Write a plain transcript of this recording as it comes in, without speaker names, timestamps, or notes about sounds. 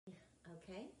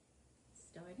Okay,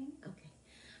 starting. Okay.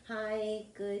 Hi,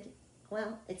 good.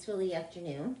 Well, it's really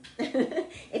afternoon.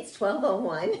 It's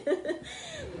 12:01.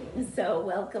 So,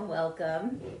 welcome.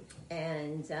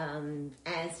 And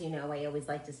as you know, I always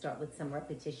like to start with some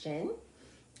repetition.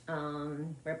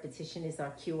 Repetition is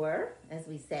our cure, as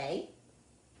we say.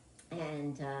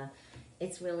 And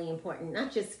it's really important,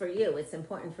 not just for you, it's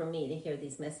important for me to hear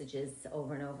these messages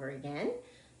over and over again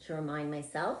to remind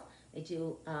myself. I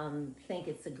do think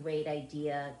it's a great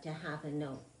idea to have a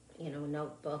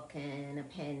notebook and a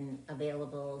pen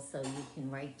available so you can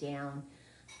write down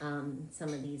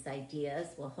some of these ideas.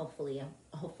 Well, hopefully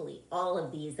all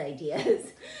of these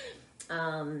ideas,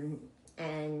 um,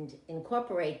 and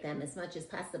incorporate them as much as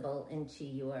possible into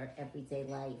your everyday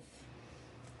life.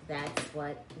 That's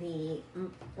what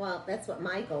that's what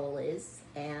my goal is.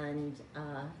 And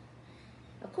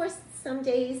of course, some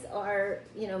days are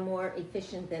more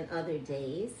efficient than other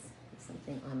days. There's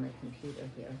something on my computer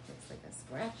here. Looks like a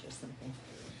scratch or something.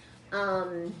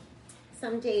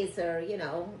 Some days are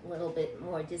a little bit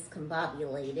more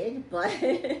discombobulated, but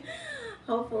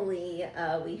hopefully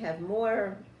we have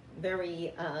more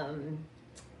very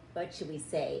what should we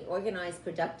say, organized,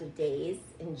 productive days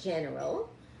in general,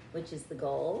 which is the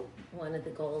goal. One of the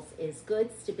goals is good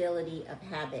stability of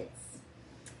habits.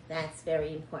 That's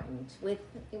very important with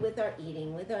our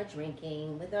eating, with our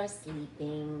drinking, with our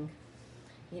sleeping.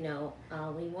 We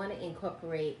want to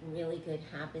incorporate really good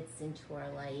habits into our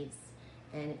lives,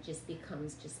 and it just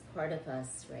becomes just part of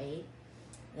us, right?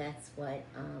 That's what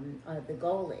the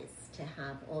goal is, to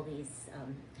have all these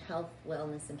health,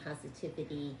 wellness, and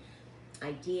positivity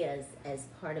ideas as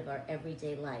part of our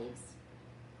everyday lives.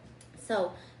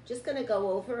 So just going to go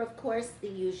over, of course, the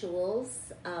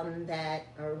usuals that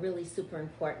are really super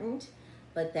important,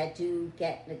 but that do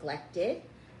get neglected.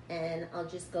 And I'll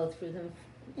just go through them,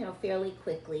 fairly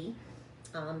quickly.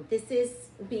 This is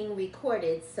being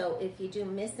recorded, so if you do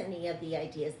miss any of the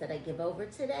ideas that I give over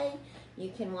today,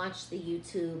 you can watch the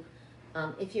YouTube.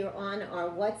 If you're on our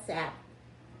WhatsApp,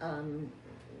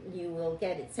 you will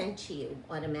get it sent to you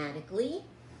automatically,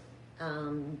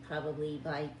 probably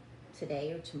by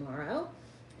today or tomorrow.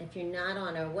 If you're not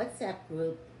on our WhatsApp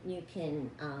group, you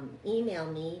can email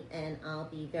me, and I'll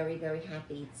be very, very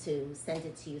happy to send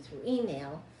it to you through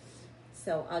email.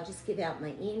 So I'll just give out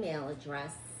my email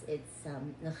address. It's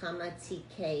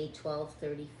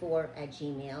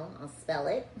nechamatk1234@gmail. I'll spell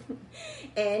it.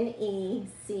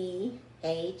 NECHAM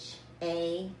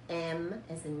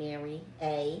as in Mary,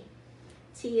 A.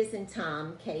 T is in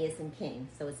Tom, K is in King.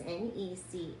 So it's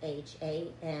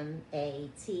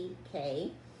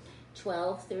NECHAMATK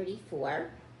 1234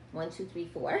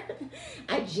 1234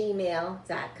 at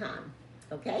gmail.com.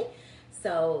 Okay?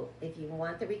 So if you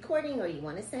want the recording or you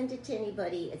want to send it to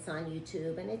anybody, it's on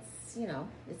YouTube, and it's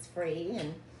it's free,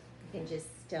 and you can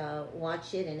just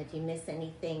watch it. And if you miss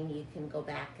anything, you can go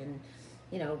back and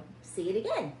see it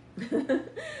again.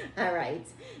 All right.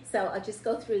 So I'll just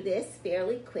go through this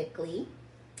fairly quickly.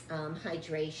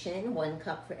 Hydration, 1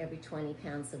 cup for every 20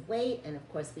 pounds of weight. And of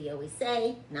course, we always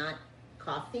say, not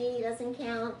coffee doesn't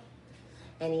count.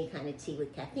 Any kind of tea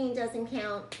with caffeine doesn't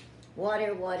count.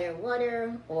 Water,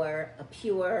 or a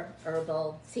pure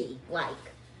herbal tea,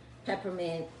 like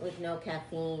peppermint with no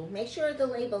caffeine. Make sure the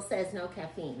label says no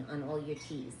caffeine on all your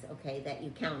teas, okay, that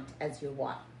you count as your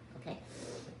water, okay?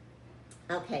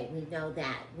 Okay, we know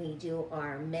that. We do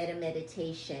our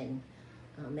meditation.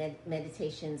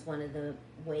 Meditation is one of the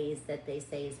ways that they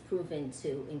say is proven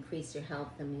to increase your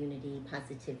health, immunity,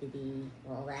 positivity,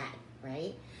 all that,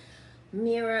 right?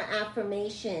 Mirror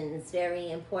affirmations,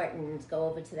 very important. Go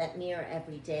over to that mirror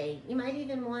every day. You might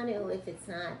even want to, if it's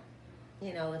not,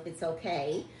 if it's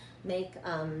okay, make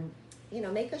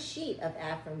a sheet of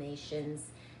affirmations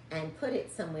and put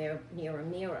it somewhere near a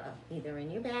mirror, either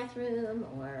in your bathroom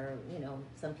or,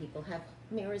 some people have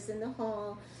mirrors in the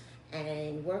hall,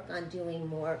 and work on doing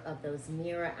more of those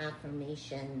mirror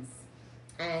affirmations.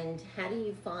 And how do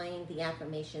you find the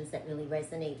affirmations that really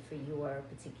resonate for your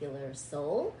particular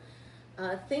soul?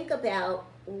 Think about,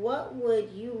 what would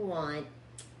you want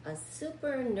a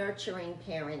super nurturing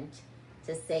parent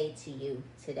to say to you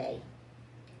today?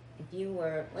 If you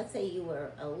were, let's say you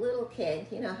were a little kid,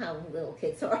 you know how little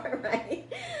kids are, right?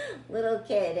 Little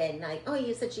kid, and like, oh,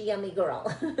 you're such a yummy girl.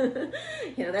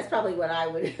 That's probably what I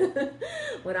would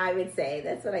what I would say.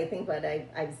 That's what I think, what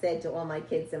I've said to all my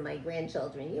kids and my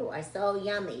grandchildren. You are so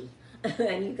yummy.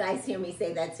 And you guys hear me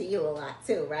say that to you a lot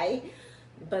too, right?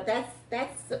 But that's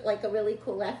like a really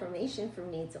cool affirmation for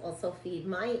me to also feed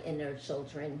my inner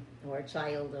children, or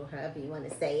child, or however you want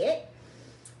to say it.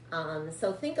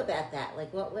 So think about that.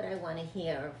 Like, what would I want to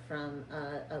hear from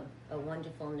a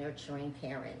wonderful, nurturing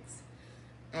parent?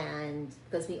 And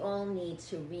because we all need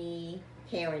to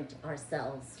re-parent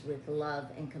ourselves with love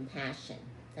and compassion.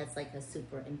 That's like a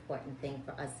super important thing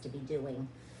for us to be doing.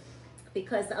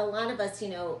 Because a lot of us,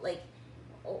 like,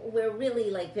 we're really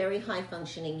like very high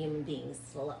functioning human beings.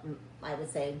 Well, I would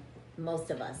say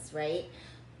most of us, right?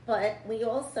 But we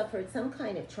all suffered some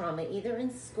kind of trauma, either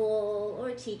in school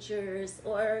or teachers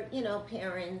or,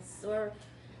 parents or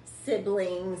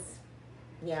siblings.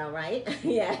 Yeah, right?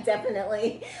 Yeah,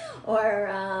 definitely. Or,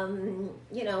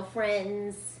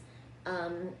 friends.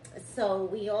 So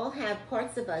we all have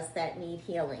parts of us that need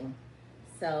healing.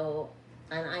 So,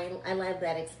 and I love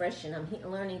that expression. I'm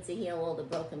learning to heal all the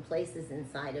broken places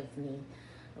inside of me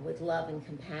with love and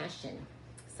compassion.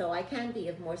 So I can be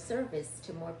of more service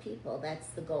to more people. That's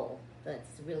the goal.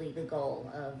 That's really the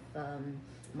goal of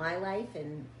my life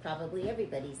and probably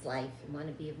everybody's life. I want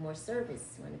to be of more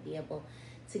service. I want to be able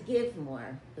to give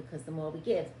more, because the more we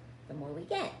give, the more we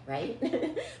get, right?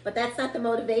 But that's not the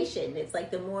motivation. It's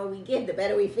like the more we give, the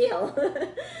better we feel.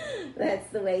 That's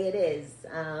the way it is.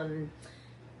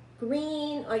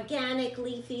 Green, organic,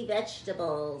 leafy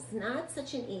vegetables. Not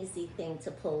such an easy thing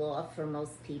to pull off for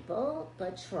most people,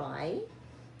 but try.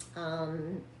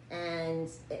 And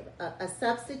a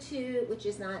substitute, which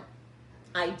is not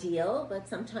ideal, but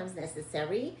sometimes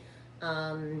necessary.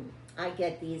 I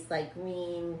get these like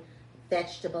green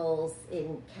vegetables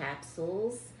in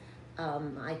capsules.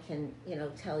 I can,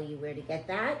 tell you where to get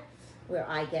that, where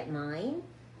I get mine.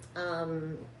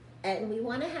 And we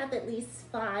want to have at least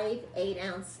 5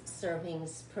 8-ounce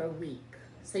servings per week.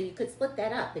 So you could split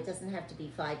that up. It doesn't have to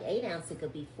be 5 8-ounce. It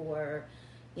could be 4,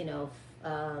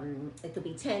 it could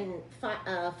be 10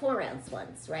 4-ounce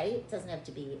ones, right? It doesn't have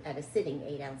to be at a sitting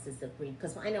 8 ounces of green.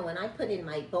 Because I know when I put in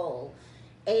my bowl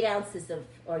 8 ounces of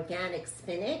organic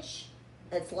spinach,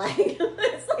 it's like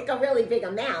a really big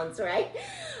amount, right?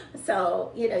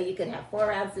 So, you could have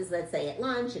 4 ounces, let's say, at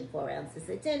lunch, and 4 ounces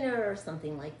at dinner, or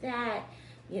something like that.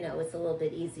 It's a little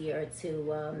bit easier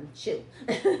to chew.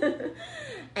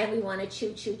 And we want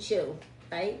to chew,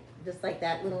 right? Just like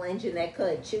that little engine that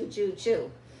could chew.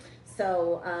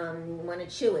 So you want to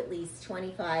chew at least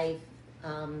 25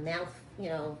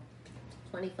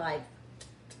 25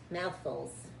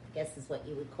 mouthfuls, I guess is what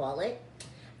you would call it,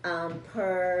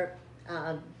 per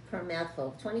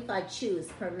mouthful. 25 chews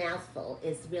per mouthful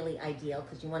is really ideal,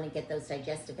 because you want to get those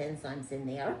digestive enzymes in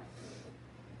there.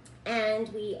 And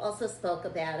we also spoke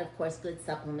about, of course, good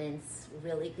supplements.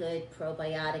 Really good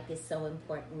probiotic is so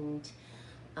important.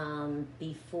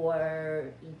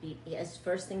 As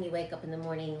first thing you wake up in the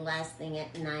morning, last thing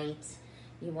at night,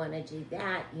 you want to do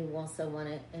that. You also want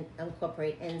to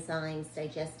incorporate enzymes,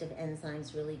 digestive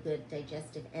enzymes, really good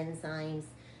digestive enzymes.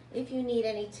 If you need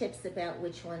any tips about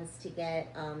which ones to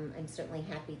get, I'm certainly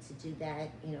happy to do that,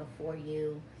 for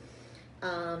you.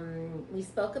 We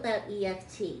spoke about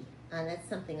EFT. That's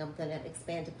something I'm going to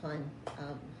expand upon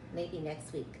maybe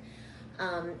next week.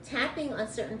 Tapping on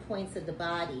certain points of the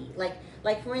body.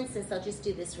 Like for instance, I'll just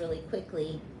do this really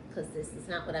quickly, because this is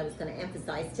not what I was going to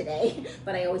emphasize today,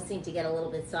 but I always seem to get a little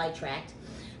bit sidetracked.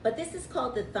 But this is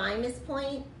called the thymus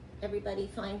point. Everybody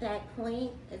find that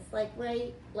point? It's like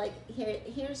right, like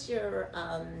here's your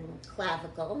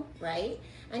clavicle, right?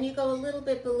 And you go a little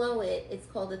bit below it, it's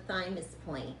called the thymus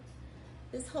point.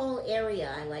 This whole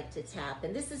area I like to tap,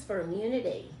 and this is for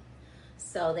immunity.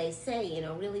 So they say,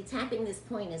 really tapping this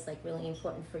point is like really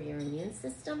important for your immune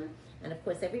system. And of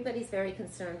course, everybody's very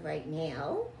concerned right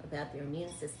now about their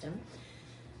immune system.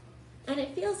 And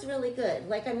it feels really good.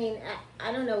 Like,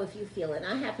 I don't know if you feel it.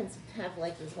 I happen to have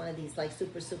like one of these like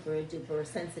super duper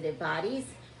sensitive bodies.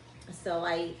 So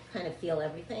I kind of feel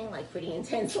everything like pretty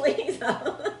intensely.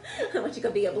 So, which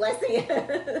could be a blessing.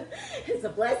 It's a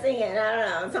blessing, and I don't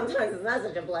know. Sometimes it's not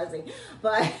such a blessing,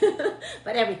 but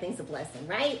everything's a blessing,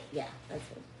 right? Yeah,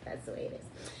 that's the way it is.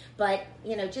 But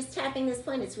just tapping this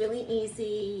point, it's really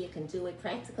easy. You can do it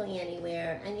practically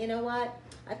anywhere. And you know what?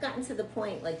 I've gotten to the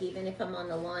point, like even if I'm on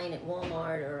the line at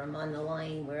Walmart or I'm on the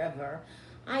line wherever,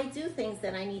 I do things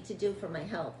that I need to do for my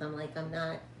health. I'm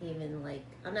not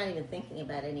even thinking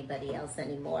about anybody else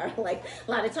anymore. Like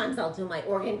a lot of times I'll do my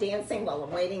organ dancing while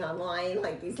I'm waiting online,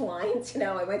 like these lines,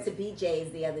 I went to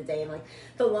BJ's the other day and like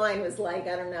the line was like,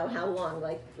 I don't know how long,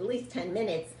 like at least 10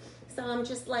 minutes. So I'm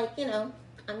just like,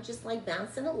 I'm just like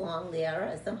bouncing along there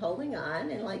as I'm holding on,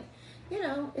 and like,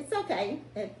 it's okay.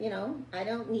 I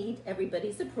don't need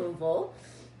everybody's approval,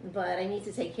 but I need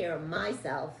to take care of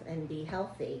myself and be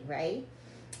healthy, right?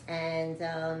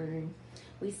 And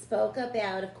we spoke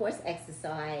about, of course,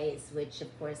 exercise, which,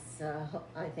 of course,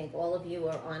 I think all of you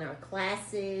are on our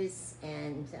classes,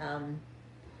 and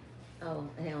Oh,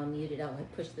 now I'm muted. Oh, I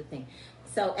pushed the thing.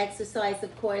 So exercise,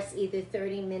 of course, either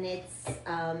 30 minutes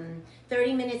of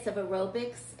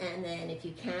aerobics, and then if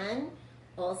you can,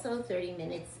 also 30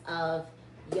 minutes of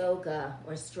yoga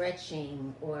or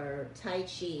stretching or Tai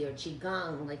Chi or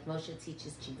Qigong, like Moshe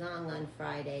teaches Qigong on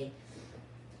Friday.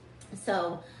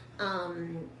 So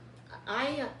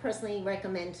I personally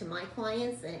recommend to my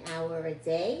clients an hour a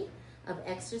day of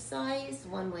exercise,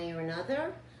 one way or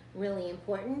another. Really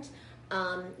important.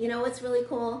 You know what's really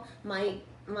cool? My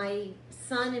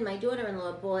son and my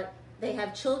daughter-in-law they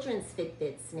have children's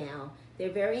Fitbits now. They're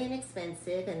very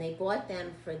inexpensive, and they bought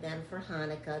them for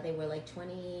Hanukkah. They were like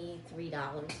 $23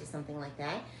 or something like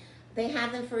that. They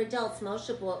have them for adults.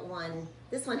 Moshe bought one.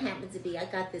 This one happened to be, I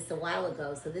got this a while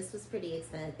ago, so this was pretty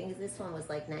expensive. I think this one was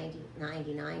like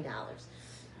 $99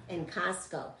 in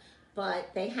Costco.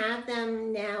 But they have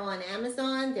them now on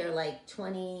Amazon. They're like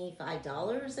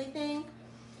 $25, I think.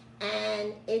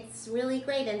 And it's really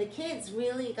great. And the kids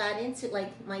really got into,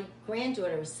 like, my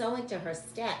granddaughter was so into her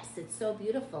steps. It's so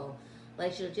beautiful.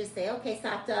 Like, she'll just say, okay,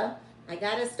 Sapta, I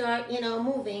got to start,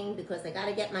 moving because I got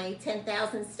to get my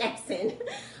 10,000 steps in.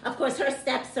 Of course, her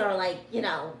steps are like,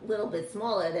 a little bit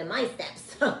smaller than my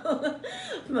steps.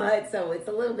 So it's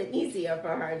a little bit easier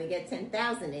for her to get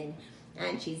 10,000 in.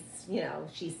 And she's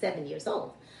 7 years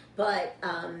old. But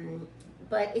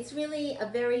it's really a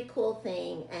very cool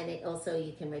thing, and it also,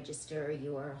 you can register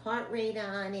your heart rate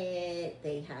on it.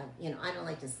 They have, I don't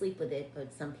like to sleep with it,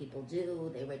 but some people do.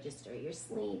 They register your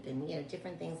sleep and,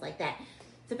 different things like that.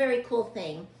 It's a very cool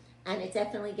thing, and it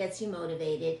definitely gets you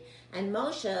motivated. And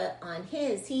Moshe, on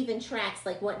his, he even tracks,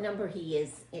 like, what number he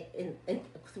is in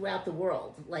throughout the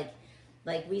world.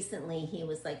 Like recently, he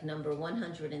was, like, number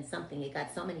 100 and something. He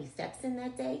got so many steps in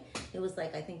that day. It was,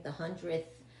 like, I think the 100th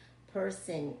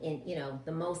person in,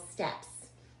 the most steps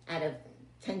out of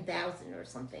 10,000 or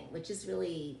something, which is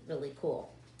really, really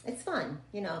cool. It's fun,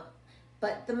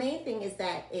 but the main thing is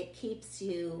that it keeps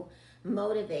you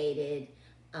motivated,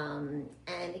 and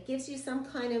it gives you some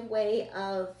kind of way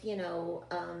of,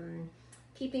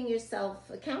 keeping yourself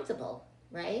accountable,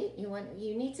 right?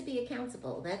 You need to be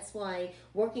accountable. That's why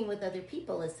working with other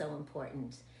people is so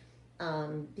important.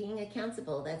 Being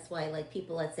accountable, that's why, like,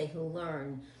 people, let's say, who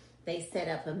learn, they set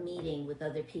up a meeting with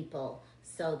other people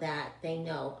so that they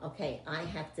know, okay, I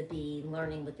have to be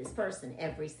learning with this person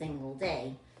every single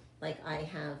day. Like, I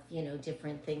have,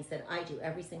 different things that I do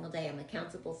every single day. I'm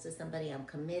accountable to somebody, I'm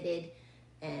committed,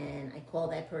 and I call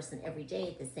that person every day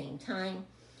at the same time,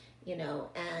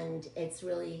 and it's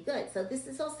really good. So this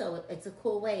is also, it's a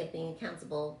cool way of being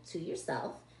accountable to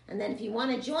yourself. And then if you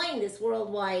want to join this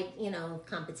worldwide,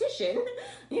 competition,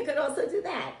 you could also do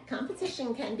that.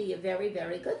 Competition can be a very,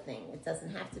 very good thing. It doesn't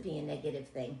have to be a negative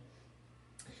thing.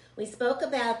 We spoke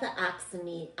about the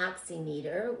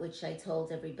oximeter, which I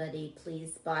told everybody,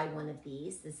 please buy one of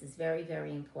these. This is very,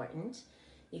 very important.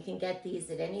 You can get these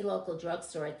at any local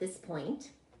drugstore at this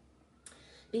point,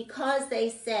 because they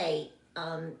say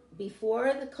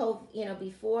before the COVID,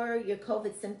 before your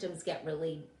COVID symptoms get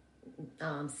really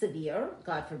severe,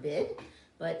 God forbid,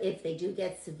 but if they do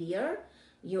get severe,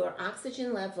 your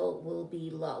oxygen level will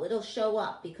be low. It'll show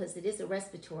up because it is a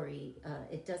respiratory,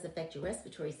 it does affect your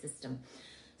respiratory system.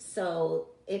 So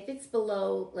if it's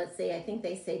below, let's say, I think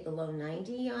they say below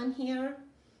 90 on here,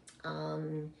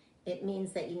 it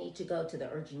means that you need to go to the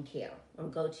urgent care or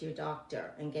go to your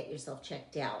doctor and get yourself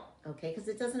checked out, okay? Because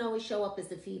it doesn't always show up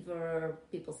as a fever.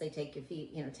 People say take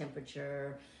your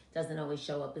temperature. Doesn't always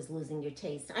show up as losing your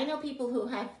taste. I know people who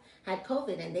have had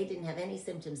COVID and they didn't have any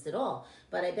symptoms at all,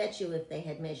 but I bet you if they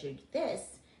had measured this,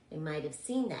 they might have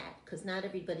seen that, because not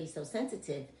everybody's so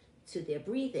sensitive to their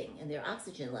breathing and their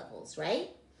oxygen levels, right?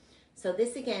 So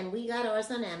this, again, we got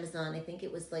ours on Amazon. I think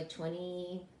it was like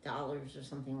 $20 or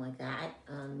something like that.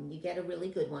 You get a really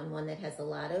good one that has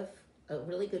a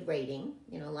really good rating,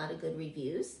 a lot of good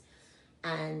reviews.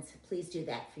 And please do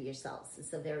that for yourselves.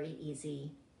 It's a very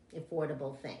easy,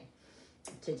 affordable thing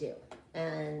to do.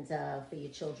 And for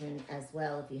your children as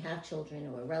well, if you have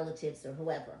children or relatives or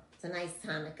whoever. It's a nice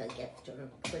Hanukkah gift or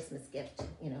Christmas gift,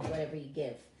 whatever you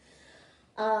give.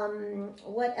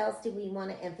 What else do we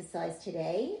want to emphasize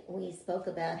today? We spoke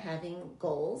about having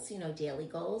goals, daily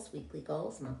goals, weekly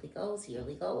goals, monthly goals,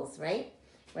 yearly goals, right?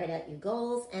 Write out your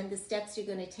goals and the steps you're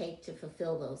going to take to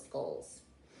fulfill those goals.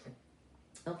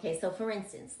 Okay, so for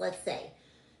instance, let's say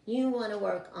you want to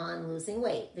work on losing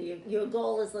weight. Your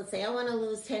goal is, let's say, I want to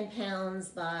lose 10 pounds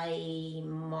by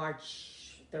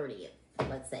March 30th,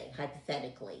 let's say,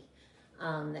 hypothetically.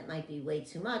 That might be way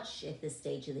too much at this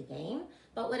stage of the game,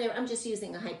 but whatever. I'm just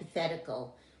using a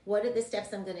hypothetical. What are the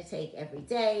steps I'm going to take every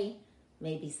day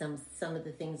maybe some of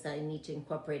the things that I need to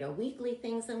incorporate are weekly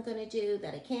things I'm going to do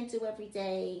that I can't do every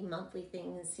day, monthly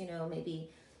things, maybe,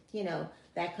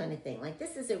 that kind of thing. Like,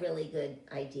 this is a really good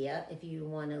idea if you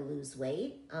want to lose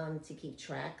weight, to keep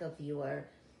track of your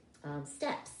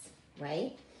steps,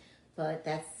 right? But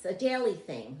that's a daily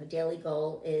thing. A daily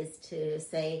goal is to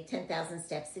say 10,000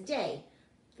 steps a day.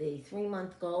 The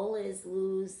 3-month goal is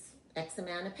lose X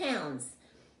amount of pounds.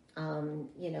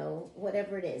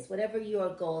 Whatever it is, whatever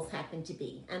your goals happen to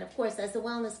be. And of course, as a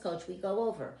wellness coach, we go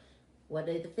over what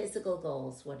are the physical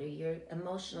goals, what are your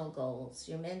emotional goals,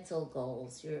 your mental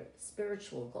goals, your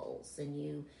spiritual goals, and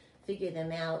you figure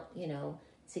them out,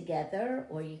 together,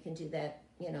 or you can do that,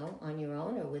 on your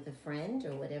own or with a friend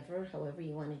or whatever, however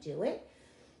you want to do it.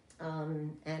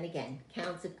 And again,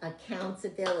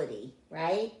 accountability,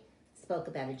 right? Spoke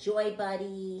about a joy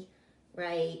buddy,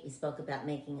 right? You spoke about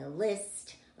making a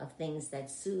list of things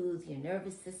that soothe your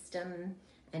nervous system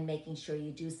and making sure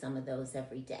you do some of those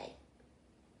every day.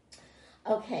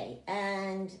 Okay,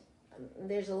 and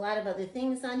there's a lot of other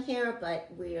things on here, but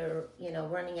we're,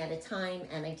 running out of time,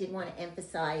 and I did want to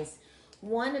emphasize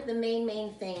one of the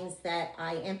main things that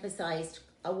I emphasized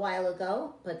a while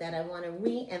ago, but that I want to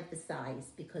re-emphasize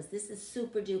because this is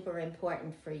super duper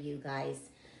important for you guys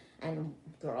and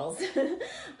girls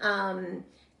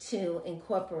to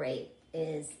incorporate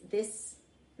is this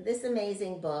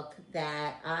amazing book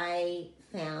that I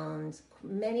found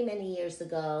many years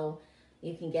ago.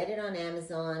 You can get it on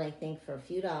Amazon, I think, for a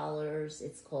few dollars.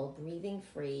 It's called Breathing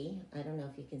Free. I don't know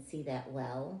if you can see that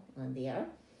well on there.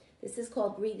 This is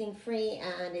called Breathing Free,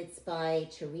 and it's by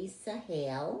Teresa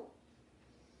Hale.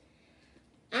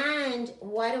 And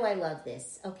why do I love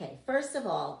this? Okay, first of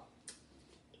all,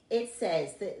 it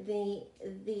says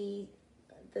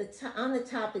on the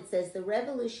top it says the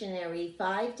revolutionary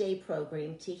 5-day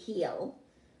program to heal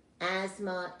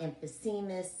asthma,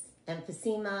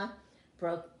 emphysema,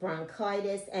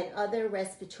 bronchitis, and other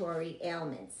respiratory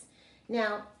ailments.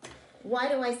 Now, why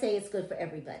do I say it's good for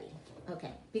everybody?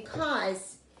 Okay,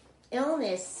 because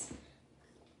illness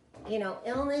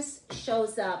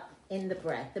shows up in the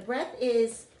breath. The breath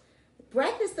is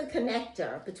the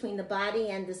connector between the body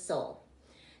and the soul.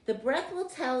 The breath will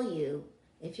tell you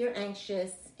if you're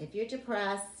anxious, if you're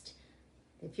depressed,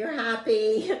 if you're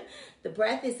happy. The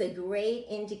breath is a great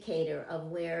indicator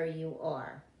of where you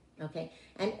are. Okay?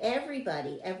 And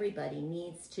everybody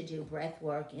needs to do breath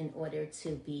work in order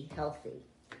to be healthy.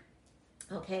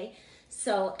 Okay?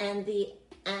 So, and the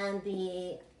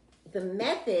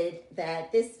method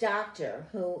that this doctor,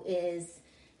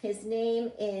 his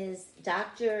name is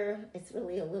Dr., it's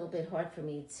really a little bit hard for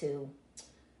me to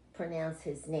pronounce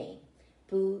his name.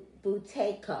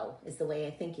 Buteyko is the way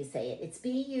I think you say it. It's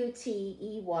Buteyko.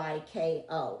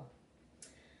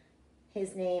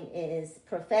 His name is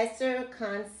Professor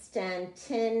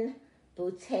Konstantin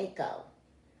Buteyko,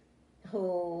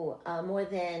 who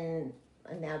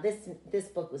now this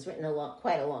book was written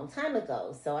quite a long time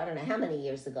ago, so I don't know how many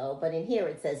years ago, but in here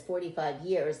it says 45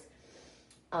 years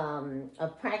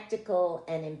of practical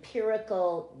and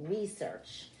empirical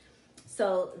research.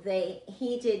 So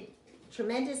he did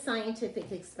tremendous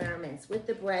scientific experiments with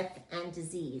the breath and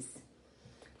disease.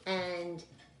 And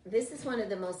this is one of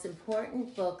the most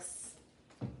important books.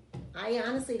 I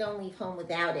honestly don't leave home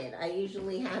without it. I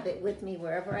usually have it with me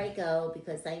wherever I go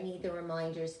because I need the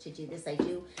reminders to do this. I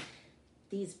do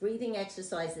these breathing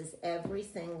exercises every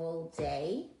single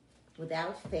day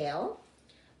without fail.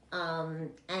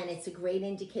 And it's a great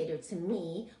indicator to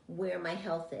me where my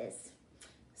health is.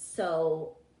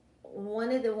 So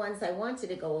one of the ones I wanted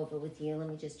to go over with you, let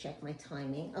me just check my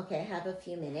timing. Okay, I have a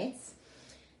few minutes.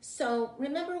 So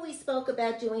remember we spoke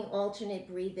about doing alternate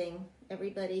breathing.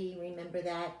 Everybody remember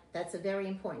that? That's a very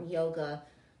important yoga.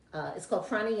 It's called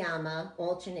pranayama,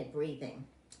 alternate breathing.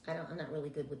 I'm not really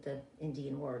good with the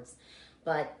Indian words,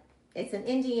 but it's an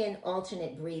Indian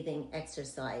alternate breathing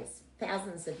exercise,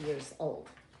 thousands of years old.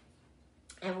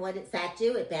 And what does that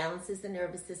do? It balances the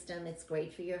nervous system. It's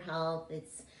great for your health.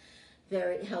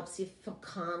 It helps you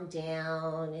calm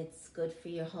down. It's good for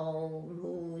your whole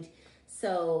mood.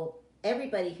 So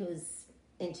everybody who's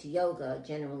into yoga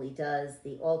generally does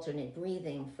the alternate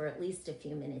breathing for at least a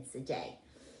few minutes a day.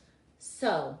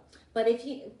 So, but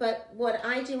what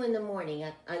I do in the morning,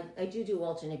 I do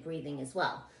alternate breathing as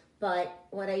well. But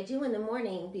what I do in the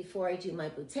morning before I do my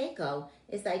Buteyko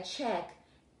is I check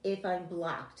if I'm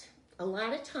blocked. A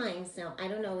lot of times, now I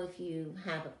don't know if you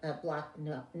have a blocked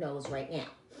nose right now,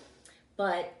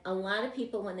 but a lot of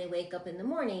people when they wake up in the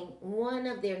morning, one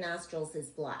of their nostrils is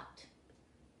blocked.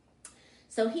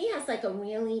 So he has like a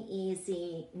really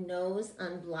easy nose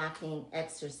unblocking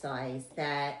exercise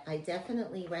that I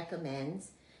definitely recommend.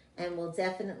 and will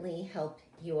definitely help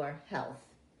your health.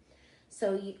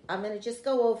 So I'm going to just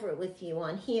go over it with you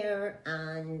on here,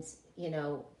 and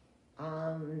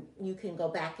you can go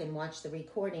back and watch the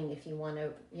recording if you want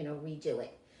to redo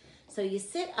it. So you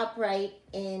sit upright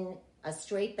in a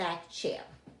straight back chair.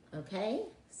 Okay,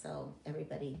 so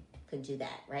everybody could do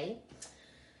that, right?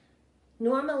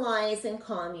 Normalize and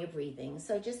calm your breathing.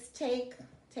 So just take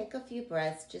a few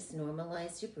breaths, just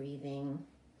normalize your breathing.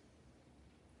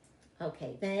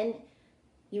 Okay, then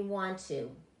you want to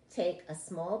take a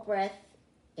small breath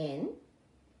in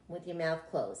with your mouth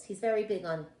closed. He's very big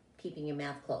on keeping your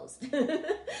mouth closed,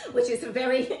 which is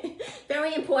very,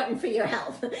 very important for your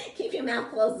health. Keep your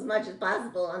mouth closed as much as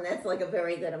possible, and that's like a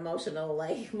very good emotional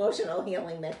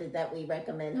healing method that we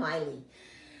recommend highly.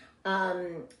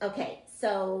 Okay,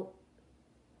 so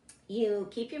you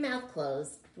keep your mouth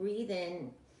closed, breathe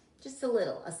in just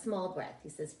a small breath. He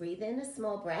says breathe in a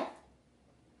small breath,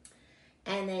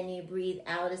 and then you breathe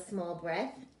out a small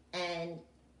breath, and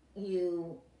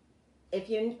if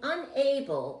you're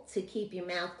unable to keep your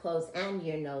mouth closed and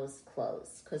your nose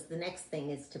closed, because the next thing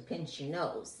is to pinch your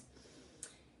nose,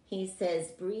 he says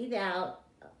breathe out,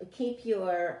 keep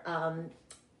your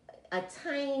a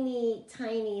tiny,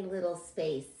 tiny little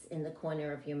space in the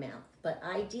corner of your mouth. But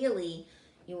ideally,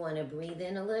 you want to breathe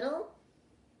in a little,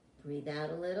 breathe out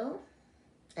a little,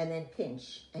 and then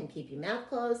pinch and keep your mouth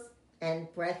closed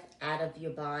and breath out of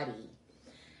your body.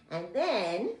 And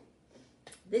then,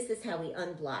 this is how we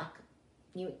unblock.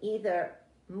 You either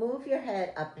move your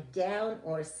head up and down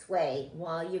or sway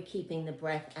while you're keeping the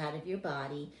breath out of your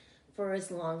body for as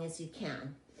long as you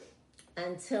can,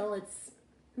 until it's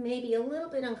maybe a little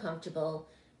bit uncomfortable,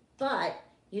 but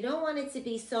you don't want it to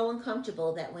be so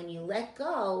uncomfortable that when you let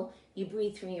go, you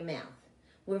breathe through your mouth.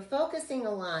 We're focusing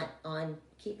a lot on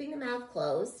keeping the mouth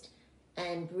closed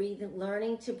and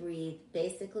learning to breathe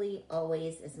basically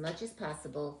always as much as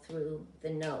possible through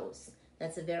the nose.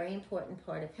 That's a very important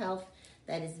part of health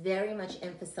that is very much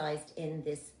emphasized in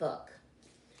this book.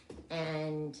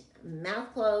 And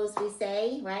mouth closed, we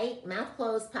say, right? Mouth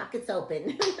closed, pockets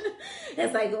open.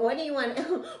 It's like, what do you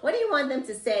want them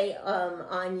to say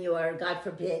on your God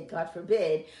forbid?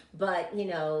 But we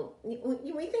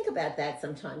think about that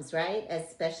sometimes, right?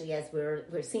 Especially as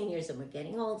we're seniors and we're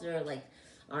getting older, like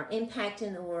our impact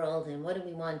in the world and what do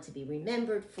we want to be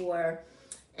remembered for.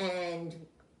 And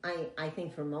I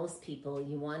think for most people,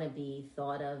 you want to be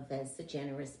thought of as a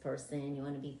generous person. You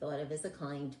want to be thought of as a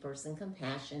kind person,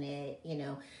 compassionate,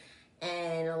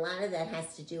 and a lot of that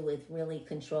has to do with really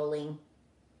controlling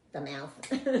the mouth.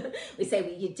 We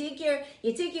say you dig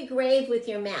your grave with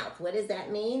your mouth. What does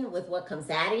that mean? With what comes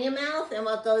out of your mouth and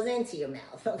what goes into your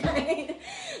mouth, okay?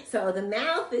 So the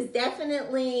mouth is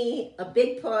definitely a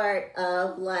big part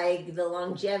of like the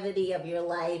longevity of your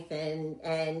life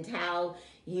and how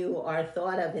you are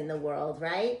thought of in the world,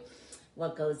 right?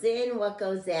 What goes in, what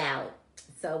goes out.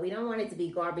 So we don't want it to be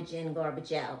garbage in,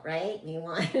 garbage out, right? We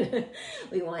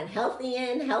want healthy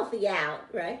in, healthy out,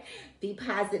 right? Be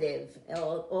positive.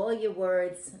 All your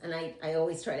words, and I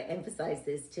always try to emphasize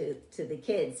this to the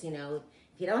kids, if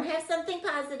you don't have something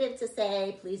positive to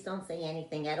say, please don't say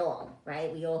anything at all,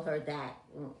 right? We all heard that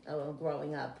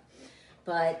growing up.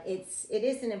 But it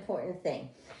is an important thing.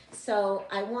 So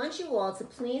I want you all to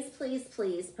please, please,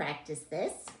 please practice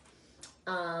this.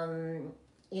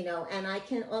 And I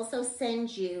can also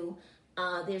send you,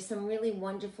 there's some really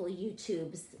wonderful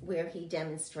YouTubes where he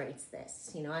demonstrates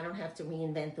this. I don't have to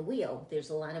reinvent the wheel.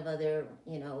 There's a lot of other,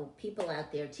 people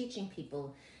out there teaching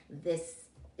people this.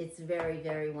 It's very,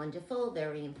 very wonderful,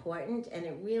 very important, and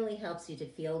it really helps you to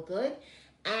feel good.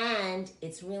 And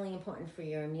it's really important for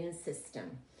your immune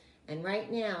system. And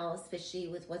right now, especially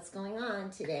with what's going on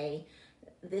today,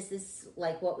 this is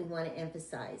like what we want to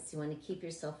emphasize. You want to keep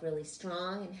yourself really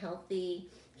strong and healthy,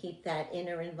 keep that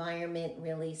inner environment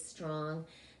really strong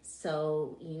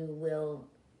so you will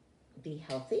be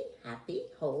healthy, happy,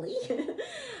 holy,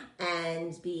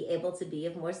 and be able to be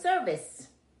of more service,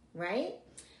 right?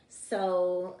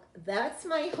 So that's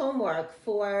my homework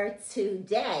for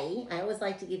today. I always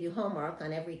like to give you homework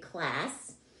on every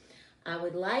class. I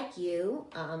would like you,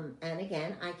 and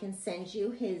again, I can send you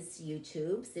his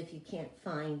YouTubes if you can't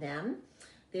find them.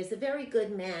 There's a very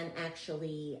good man,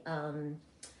 actually,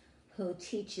 who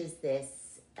teaches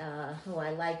this, who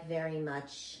I like very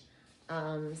much.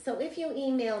 So if you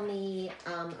email me,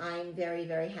 I'm very,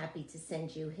 very happy to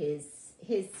send you his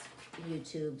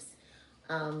YouTubes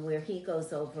where he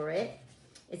goes over it.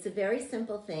 It's a very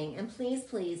simple thing, and please,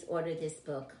 please order this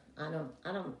book.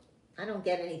 I don't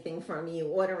get anything from you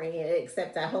ordering it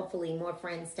except hopefully more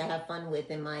friends to have fun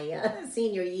with in my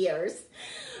senior years.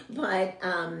 But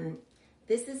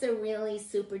this is a really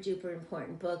super duper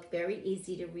important book, very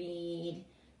easy to read,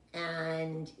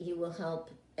 and he will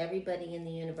help everybody in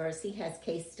the universe. He has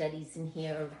case studies in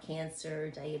here of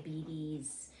cancer,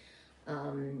 diabetes,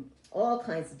 all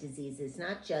kinds of diseases,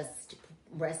 not just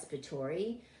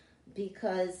respiratory,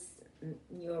 because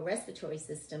your respiratory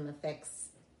system affects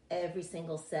every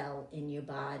single cell in your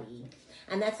body.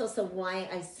 And that's also why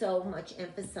I so much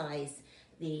emphasize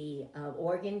the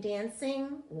organ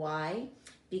dancing. Why?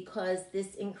 Because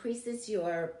this increases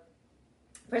your,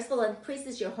 first of all, it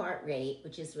increases your heart rate,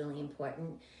 which is really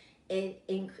important. It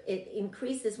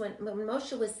increases, when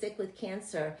Moshe was sick with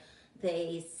cancer,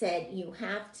 they said you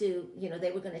have to,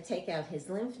 they were going to take out his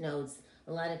lymph nodes,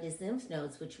 a lot of his lymph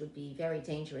nodes, which would be very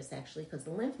dangerous actually, because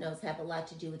the lymph nodes have a lot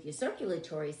to do with your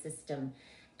circulatory system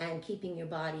and keeping your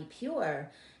body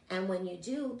pure. And when you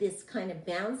do this kind of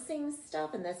bouncing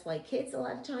stuff, and that's why kids a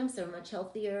lot of times are much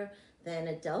healthier than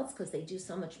adults, because they do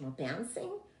so much more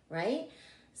bouncing, right?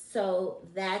 So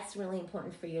that's really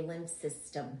important for your lymph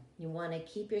system. You want to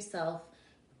keep yourself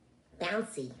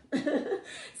bouncy.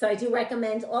 So I do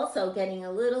recommend also getting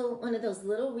one of those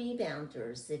little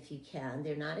rebounders if you can.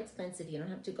 They're not expensive. You don't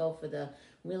have to go for the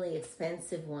really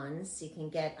expensive ones. You can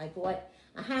get, I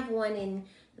have one in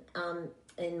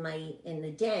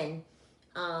the den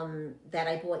that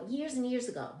I bought years and years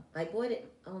ago. I bought it,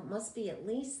 must be at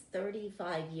least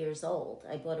 35 years old.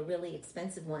 I bought a really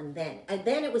expensive one then. And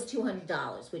then it was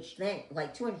 $200, which then,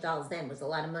 like $200 then was a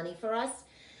lot of money for us.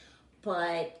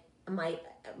 But my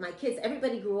kids,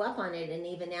 everybody grew up on it, and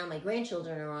even now my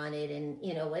grandchildren are on it, and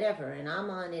whatever, and I'm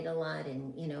on it a lot,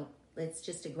 and it's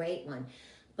just a great one.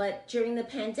 But during the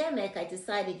pandemic, I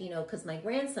decided, because my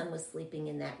grandson was sleeping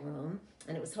in that room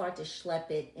and it was hard to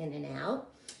schlep it in and out,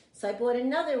 so I bought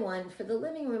another one for the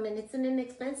living room, and it's an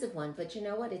inexpensive one, but you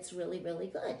know what, it's really, really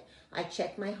good. I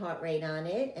check my heart rate on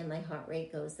it, and my heart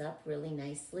rate goes up really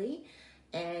nicely,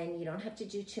 and you don't have to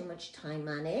do too much time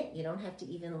on it. You don't have to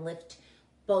even lift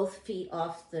both feet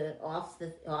off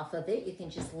of it. You can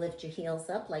just lift your heels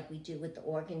up like we do with the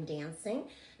organ dancing,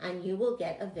 and you will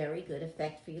get a very good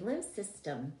effect for your lymph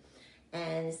system.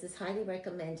 And this is highly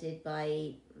recommended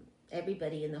by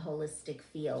everybody in the holistic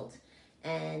field.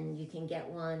 And you can get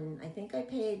one, I think I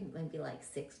paid maybe like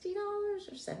 $60 or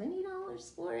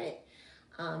 $70 for it.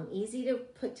 Easy to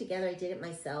put together. I did it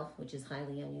myself, which is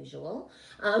highly unusual.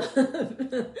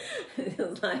 It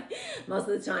was like, most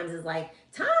of the times it's like,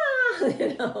 ta,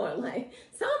 or like,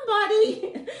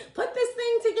 somebody put this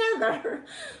thing together.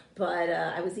 But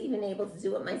I was even able to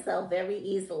do it myself very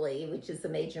easily, which is a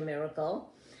major miracle.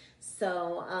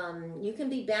 So you can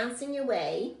be bouncing your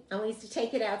way. And we used to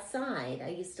take it outside. I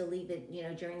used to leave it,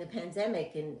 during the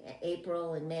pandemic in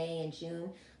April and May and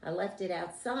June. I left it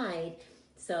outside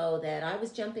so that I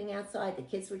was jumping outside. The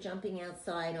kids were jumping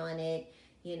outside on it,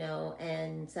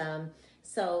 and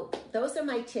so those are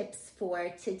my tips for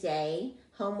today.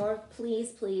 Homework,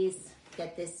 please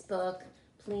get this book.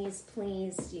 Please,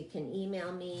 you can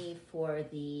email me for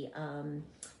the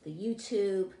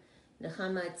YouTube,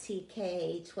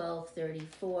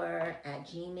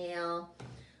 NehamaTK1234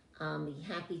 Be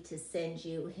happy to send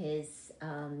you his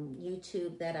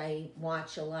YouTube that I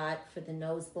watch a lot for the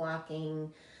nose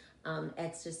blocking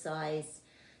exercise.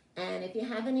 And if you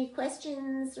have any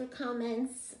questions or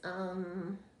comments,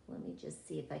 let me just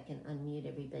see if I can unmute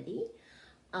everybody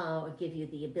or give you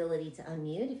the ability to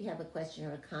unmute. If you have a question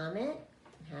or a comment,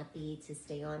 I'm happy to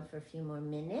stay on for a few more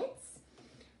minutes.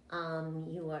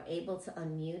 You are able to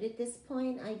unmute at this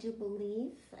point, I do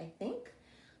believe, I think.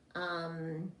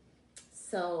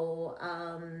 So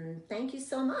thank you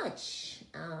so much.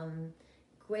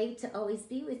 Great to always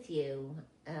be with you.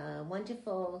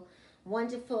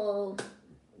 Wonderful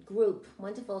group,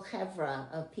 wonderful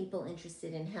chevra of people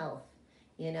interested in health.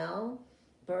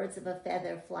 Birds of a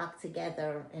feather flock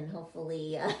together and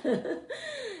hopefully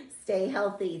stay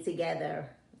healthy together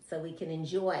so we can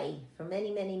enjoy for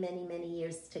many, many, many, many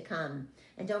years to come.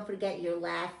 And don't forget your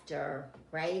laughter,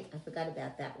 right? I forgot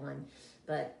about that one.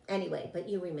 But anyway,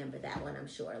 you remember that one, I'm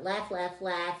sure. Laugh, laugh,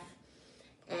 laugh.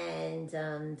 And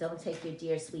don't take your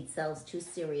dear sweet selves too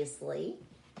seriously.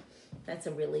 That's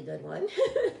a really good one.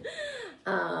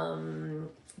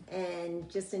 And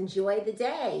just enjoy the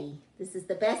day. This is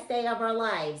the best day of our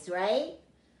lives, right?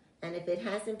 And if it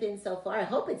hasn't been so far, I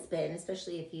hope it's been,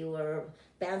 especially if you were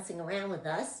bouncing around with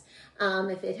us.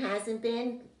 If it hasn't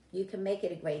been, you can make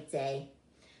it a great day.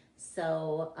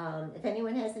 So if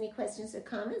anyone has any questions or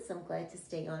comments, I'm glad to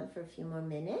stay on for a few more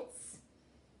minutes.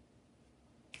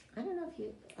 I don't know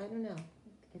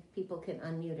if people can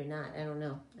unmute or not. I don't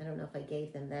know if I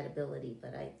gave them that ability,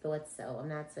 but I thought so. I'm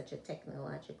not such a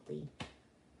technologically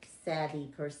savvy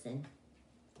person.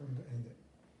 time to end it.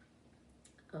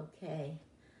 Okay.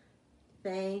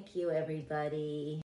 Thank you, everybody.